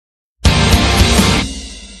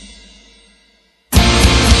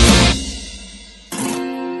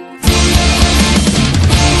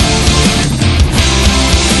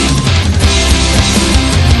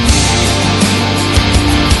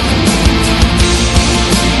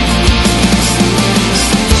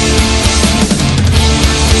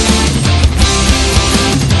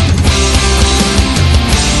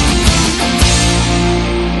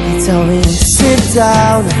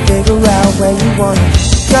down and figure out where you wanna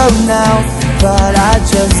go now, but I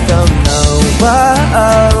just don't know.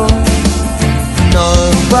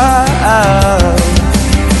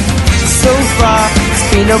 So far, there's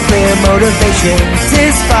been no clear motivation.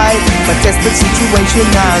 Despite my desperate situation,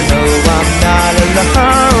 I know I'm not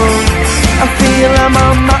alone. I feel I'm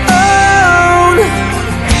on my own.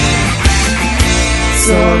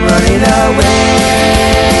 So I'm running away,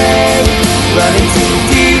 running too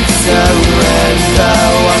deep, surrender.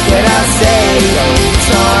 What can I say? Oh,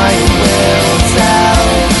 time will tell.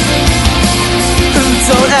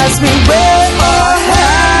 Don't ask me where or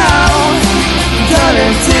how, I'm gonna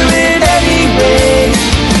do it anyway.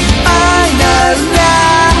 I know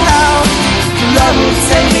now, love will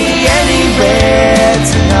take me anywhere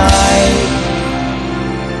tonight.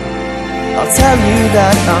 I'll tell you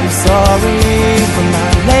that I'm sorry for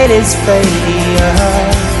my latest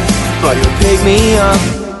failure, but you'll pick me up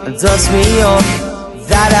and dust me off,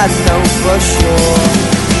 that I know for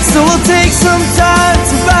sure. So we'll take some time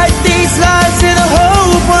to write these lines in a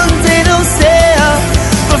hope one day they'll stay up.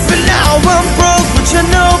 But for now I'm broke, which I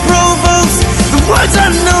know provokes the words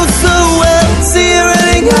I know so well. See you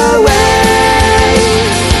running away,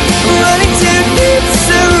 running to deep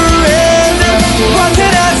surrender. What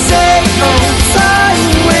can I say? Oh, time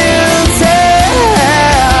will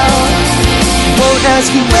tell. Won't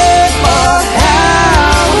ask you where or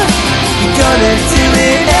how, you're gonna do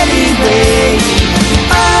it anyway.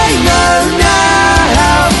 I know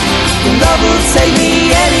now, your love will take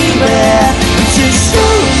me anywhere. Just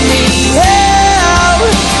show me how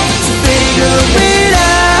to figure it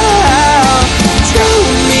out. Show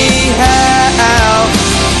me how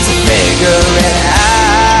to figure it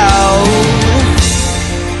out.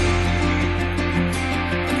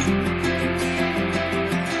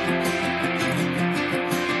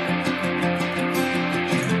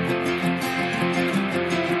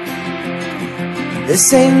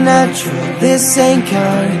 This ain't natural, this ain't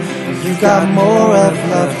kind. You got more of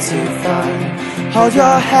love to find. Hold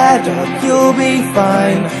your head up, you'll be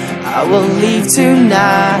fine. I will leave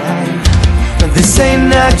tonight. This ain't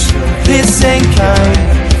natural, this ain't kind.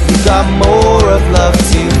 You got more of love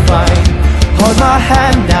to find. Hold my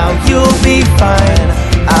hand now, you'll be fine.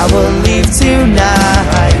 I will leave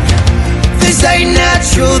tonight. This ain't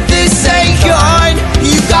natural, this ain't kind.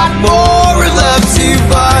 You got more of love to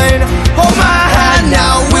find. Hold my hand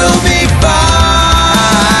now, we'll be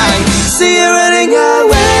fine. See you running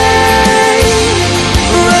away,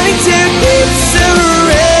 running to deep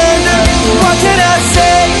surrender. What can I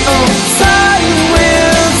say? Oh, time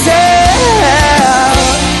will tell.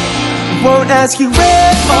 Won't ask you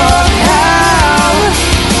where or how,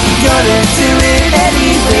 you're gonna do it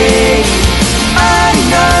anyway. I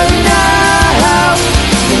know now,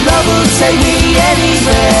 your love will take me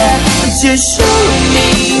anywhere. Just show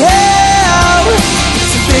me how.